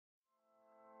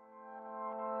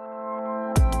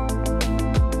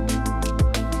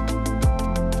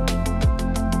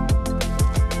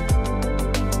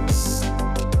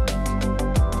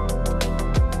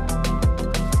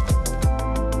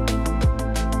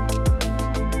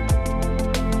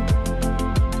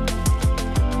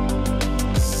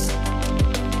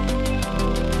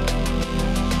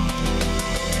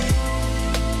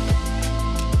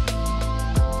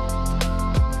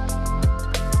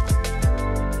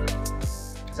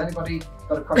Has anybody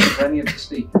got a question for any of the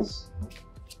speakers?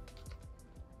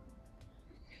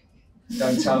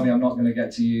 Don't tell me I'm not going to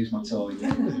get to use my toy.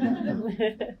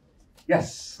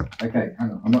 Yes. Okay,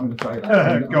 hang on. I'm not going to throw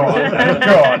that. Go on.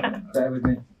 Go on. Bear with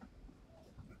me.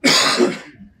 You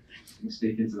can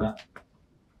speak into that.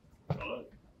 Hello.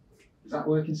 Is that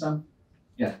working, Sam?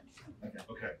 Yeah. Okay.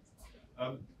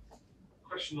 Okay.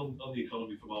 Question on the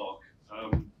economy for Mark.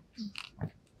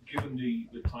 Given the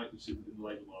tightness in the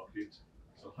labour market,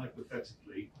 so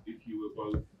hypothetically, if you were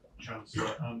both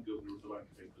Chancellor and Governor of the Bank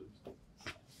of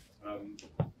England,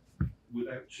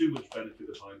 without too much benefit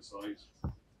of hindsight,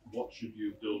 what should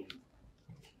you have done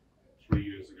 3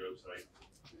 years ago, say?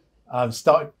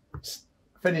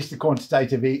 Finished the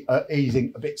quantitative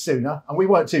easing a bit sooner, and we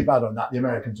weren't too bad on that. The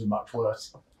Americans were much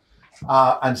worse,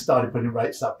 and started putting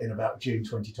rates up in about June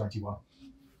 2021.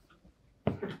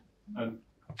 And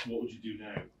what would you do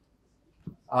now?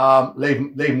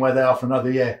 Leave them where they are for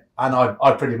another year, and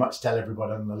I pretty much tell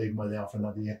everybody I'm going to leave them where they are for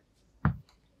another year.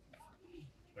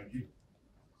 Thank you.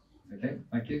 Okay,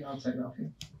 thank you. I'll take that off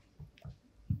you.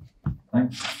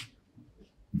 Thanks.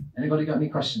 Anybody got any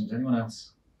questions? Anyone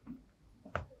else?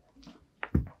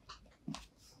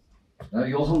 No,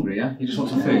 you're hungry, yeah? You just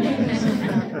want some food?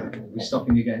 We're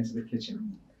stopping you getting to the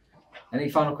kitchen. Any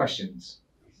final questions?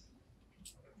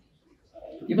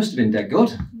 You must have been dead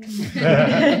good.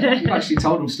 You've actually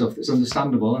told them stuff that's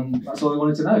understandable, and that's all we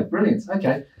wanted to know. Brilliant.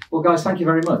 Okay. Well, guys, thank you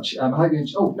very much. I hope you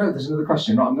enjoy. Oh, no, there's another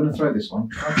question. Right, I'm going to throw this one.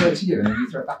 I'll throw it to you, and then you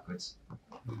throw it backwards.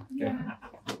 Okay.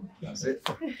 That's it.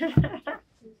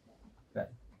 Okay.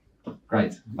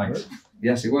 Great. Thanks.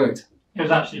 Yes, it worked. It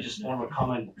was actually just more of a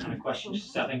comment and a question.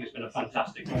 Just I think it's been a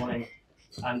fantastic morning,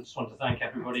 and just want to thank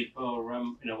everybody for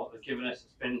what they've given us.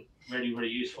 It's been really, really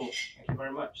useful. Thank you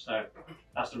very much. So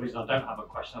that's the reason I don't have a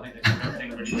question. I think they've done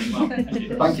everything really, really well. Thank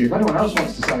you. Thank you. If anyone else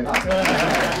wants to say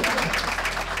that.